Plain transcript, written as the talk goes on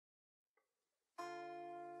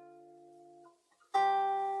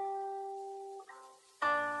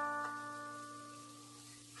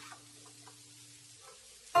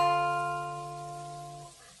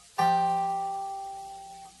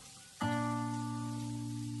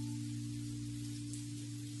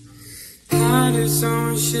I do so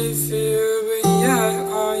much shit for you, but yeah,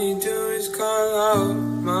 all you do is call out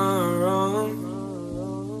my wrong.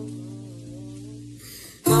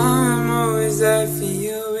 I'm always there for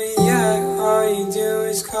you, but yeah, all you do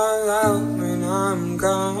is call out when I'm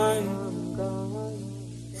gone.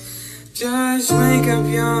 Just make up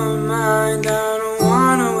your mind, I don't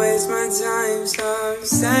wanna waste my time. Stop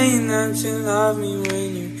saying that you love me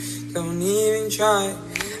when you don't even try.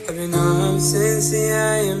 I've been up since the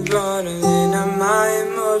AM, bottling up my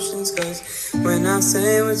emotions, cause when I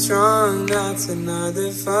say what's wrong, that's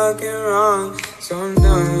another fucking wrong. So I'm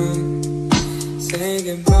done, say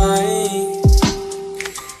goodbye.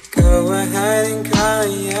 Go ahead and cry,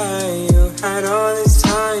 yeah, you had all this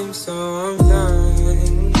time, so I'm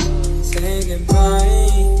done, say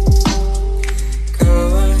goodbye. Go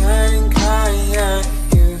ahead and cry, yeah,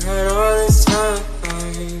 you had all this time.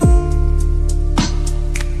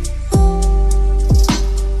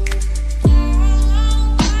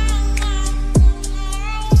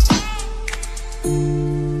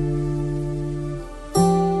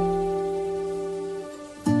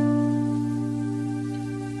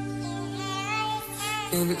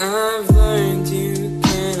 And I've learned you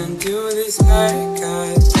can't undo this hurt.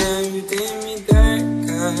 Goddamn, you did me dirt,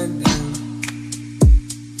 goddamn.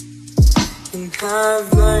 And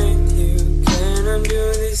I've learned you can't undo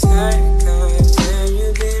this hurt. Goddamn,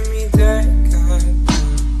 you did me dirt, goddamn.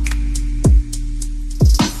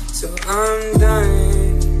 So I'm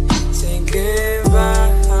done, say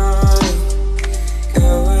goodbye. Go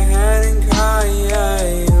ahead and cry, yeah,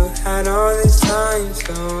 you had all this time,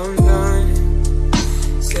 so I'm done.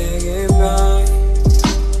 Say goodbye.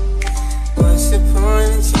 What's the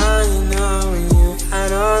point in trying now when you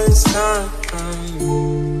had all this time?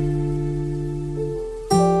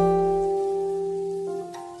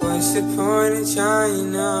 What's the point in trying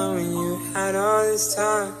now when you had all this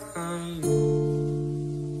time?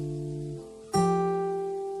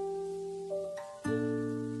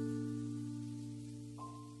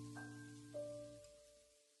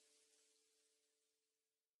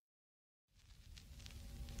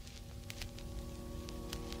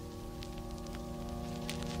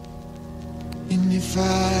 And if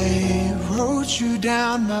I wrote you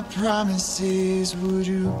down my promises, would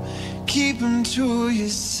you keep them to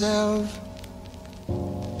yourself?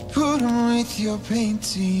 Put them with your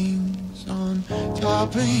paintings on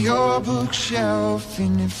top of your bookshelf.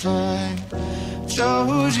 And if I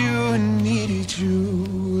told you I needed you,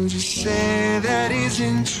 would you say that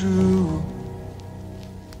isn't true?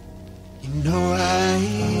 You know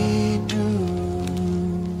I do.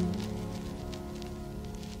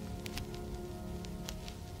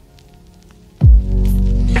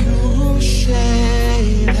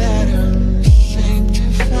 Say that I'm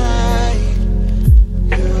sanctified,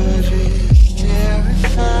 you're just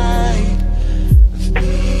terrified of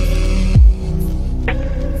being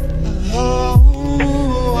alone.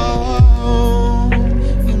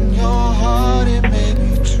 In your heart it may be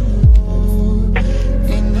true,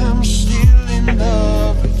 and I'm still in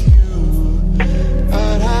love with you.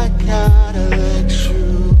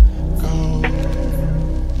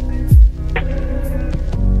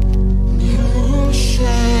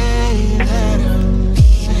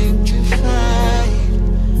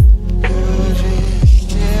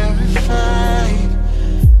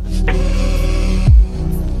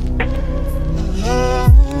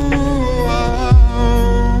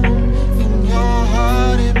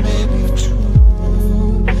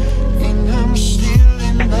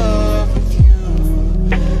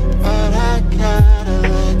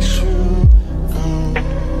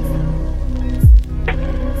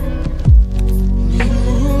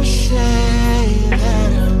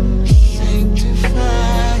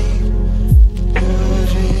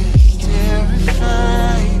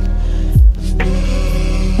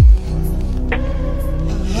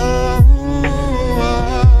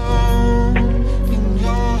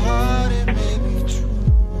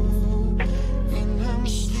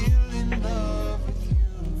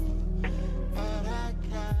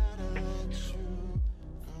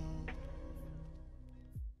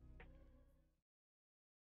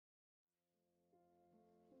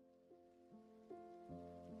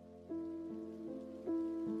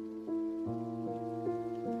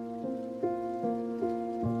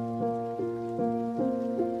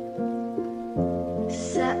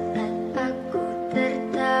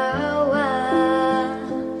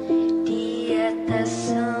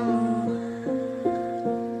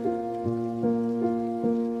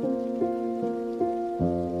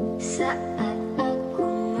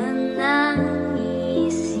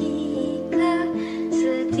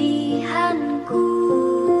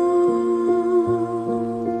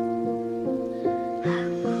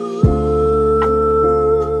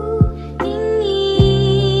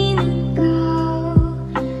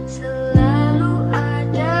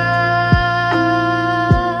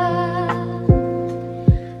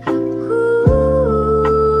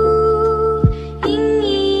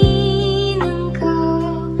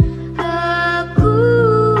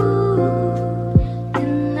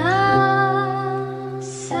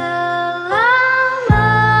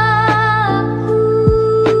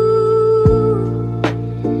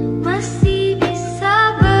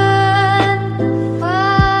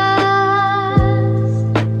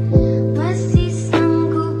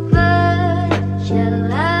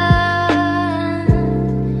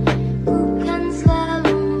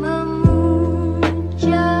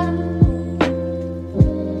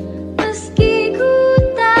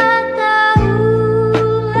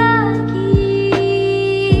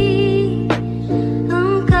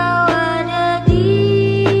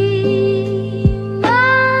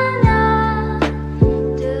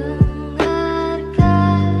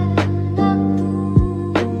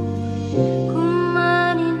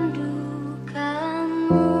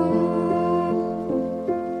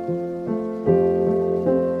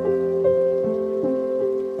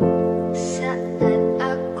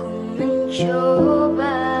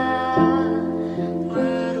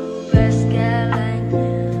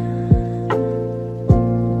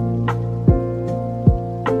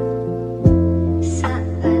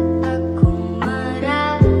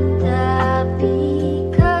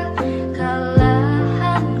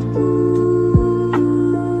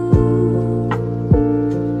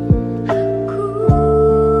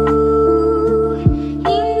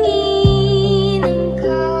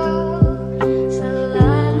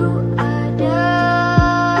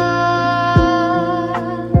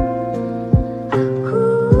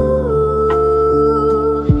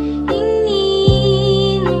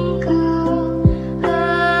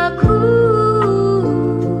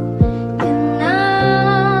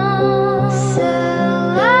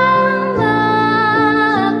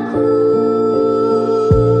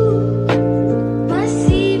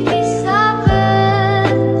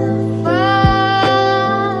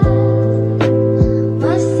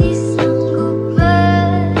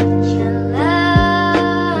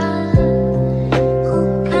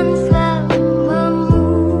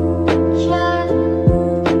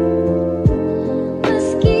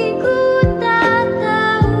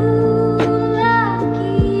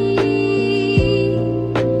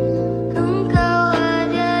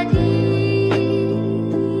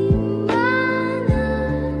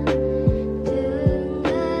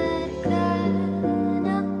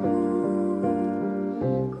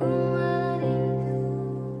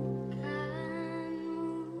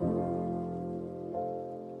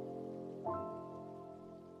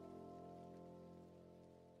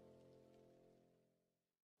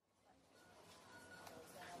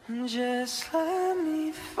 Just let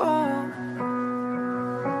me fall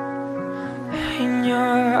in your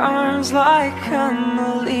arms like I'm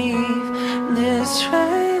a leaf. This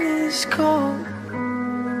rain is cold,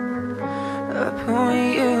 but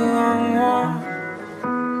when you are warm,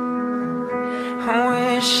 I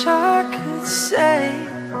wish I could say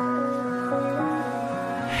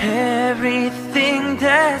everything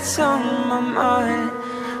that's on my mind,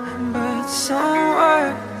 but some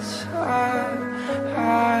words are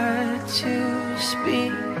hard to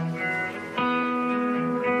speak.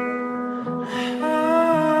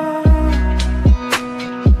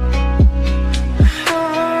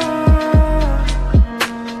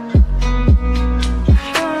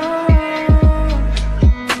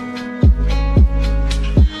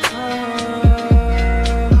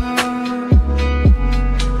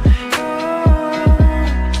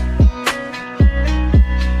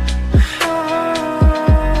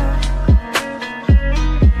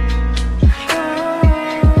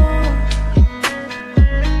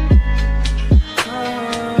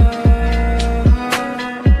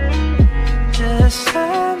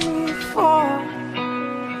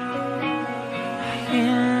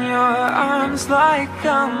 Like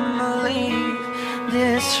I'm a leaf,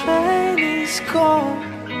 this rain is cold,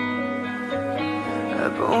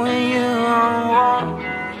 but when you are warm,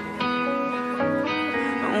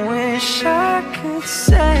 I wish I could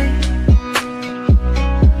say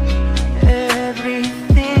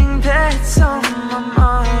everything that's on my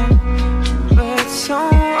mind, but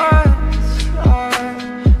some words are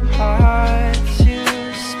hard to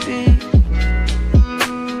speak.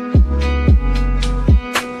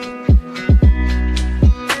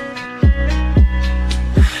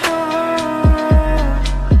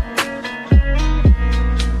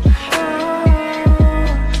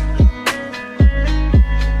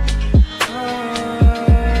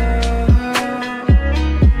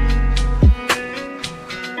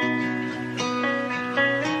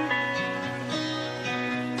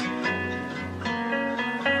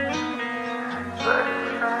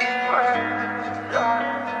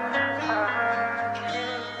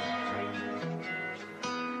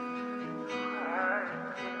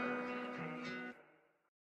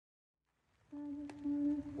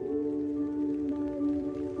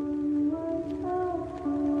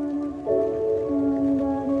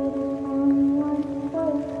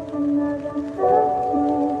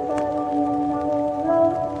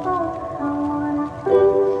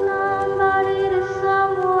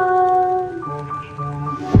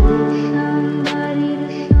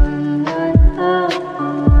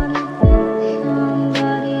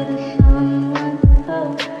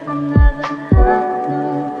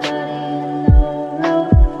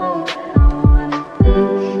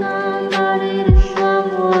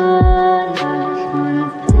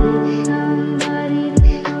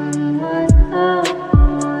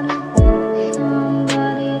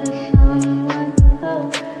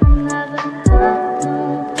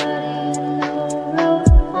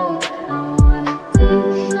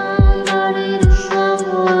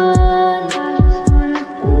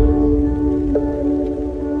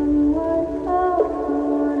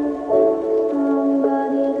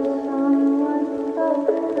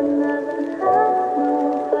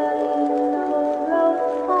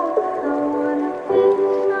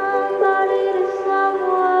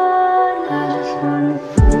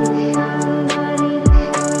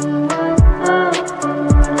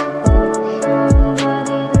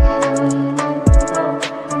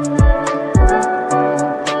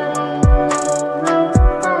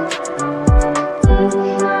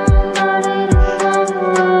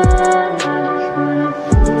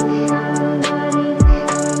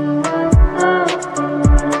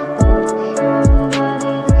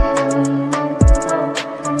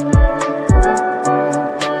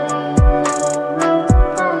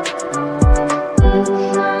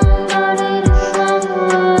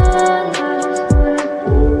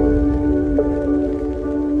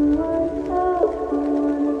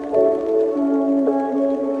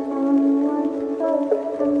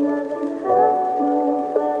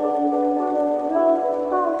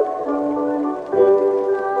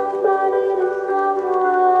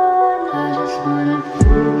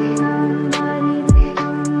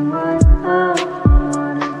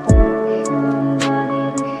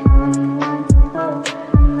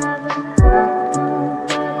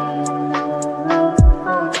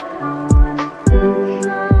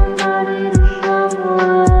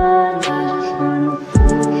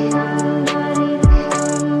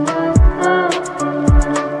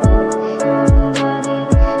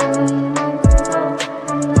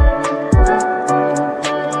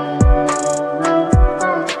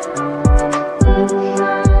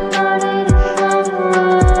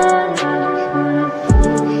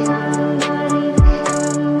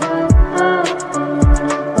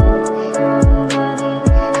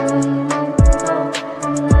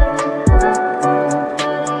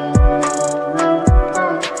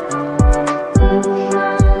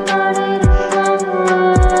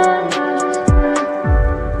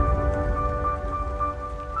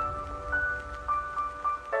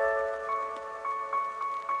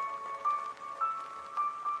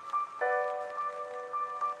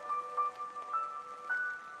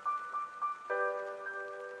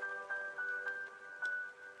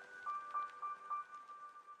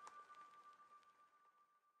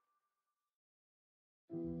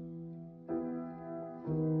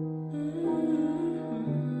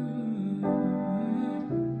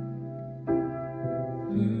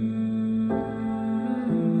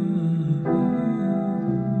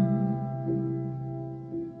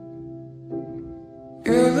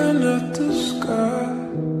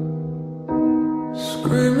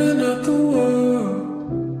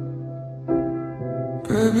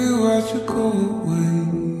 Baby, why'd you go away?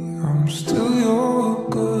 I'm still your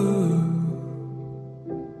girl.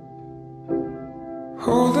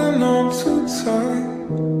 Holding on too tight,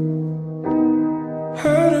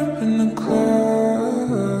 head up in the clouds.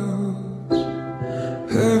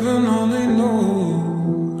 Heaven only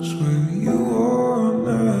knows where you are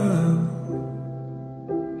now.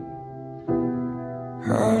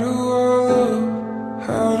 How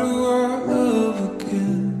do I love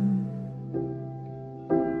again?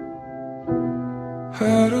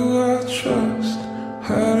 How do I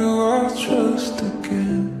trust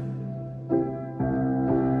again?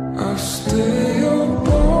 I stay up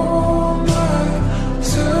all night,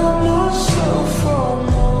 tell myself I'm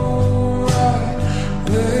alright.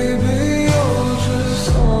 Baby, you're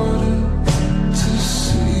just harder to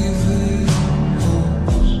see than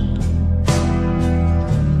most.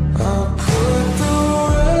 I put the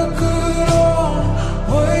record on,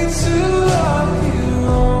 wait till I hear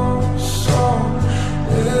our song.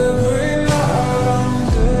 Every night I'm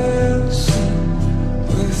dancing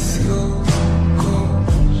with your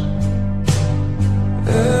ghost.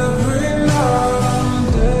 Every night I'm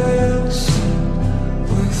dancing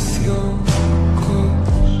with your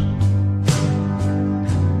ghost.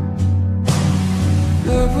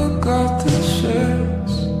 Never got the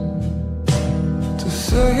chance to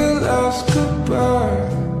say your last goodbye.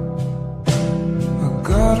 I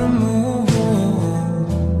gotta move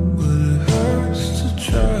on, but it hurts to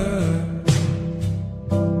try.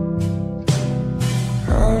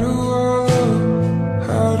 How do I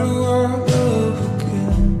love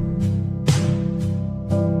again?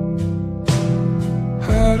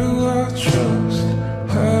 How do I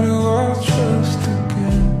trust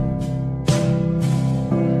again?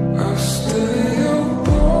 I stay up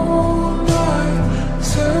all night,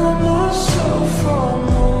 tell myself I'm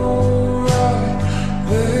alright.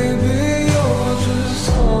 Baby, you're just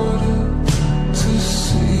harder to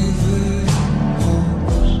see than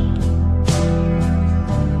most.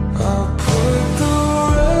 I put the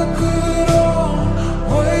record on,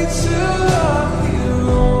 wait till I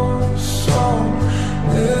hear our song.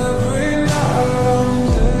 Every night I'm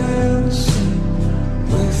dancing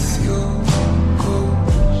with your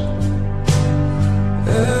ghost.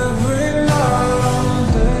 Every night I'm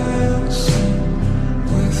dancing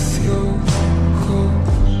with your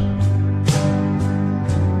ghost.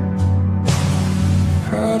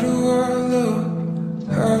 How do I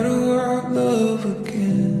love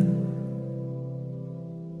again?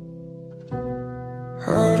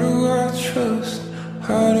 How do I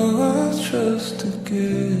trust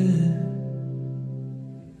again?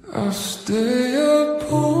 I stay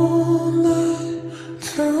up all night,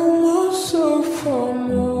 tell myself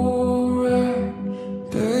I'm alright.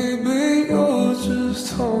 Baby, you're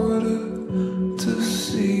just harder to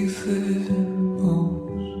see than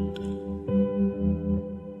most.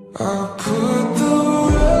 I